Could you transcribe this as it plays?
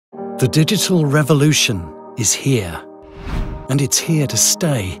The digital revolution is here, and it's here to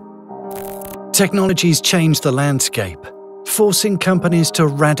stay. Technologies change the landscape, forcing companies to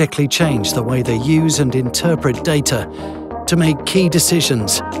radically change the way they use and interpret data to make key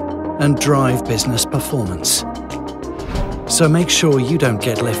decisions and drive business performance. So make sure you don't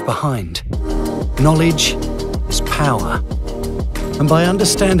get left behind. Knowledge is power. And by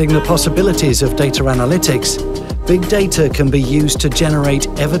understanding the possibilities of data analytics, big data can be used to generate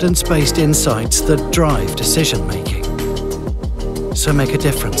evidence-based insights that drive decision-making. So make a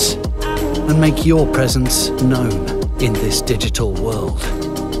difference and make your presence known in this digital world.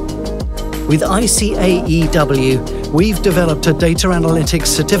 With ICAEW, we've developed a data analytics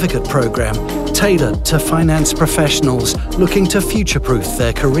certificate program tailored to finance professionals looking to future-proof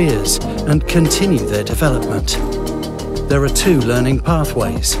their careers and continue their development. There are two learning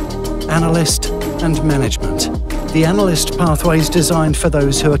pathways: analyst and management. The analyst pathway is designed for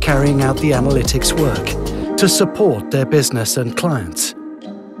those who are carrying out the analytics work to support their business and clients.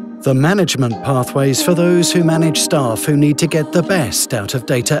 The management pathway is for those who manage staff who need to get the best out of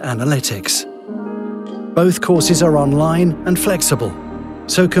data analytics. Both courses are online and flexible,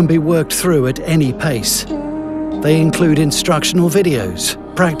 so can be worked through at any pace. They include instructional videos,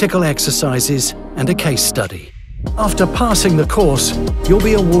 practical exercises, and a case study. After passing the course, you'll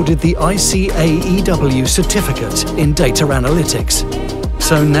be awarded the ICAEW certificate in data analytics.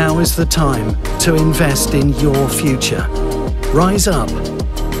 So now is the time to invest in your future. Rise up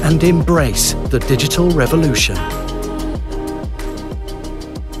and embrace the digital revolution.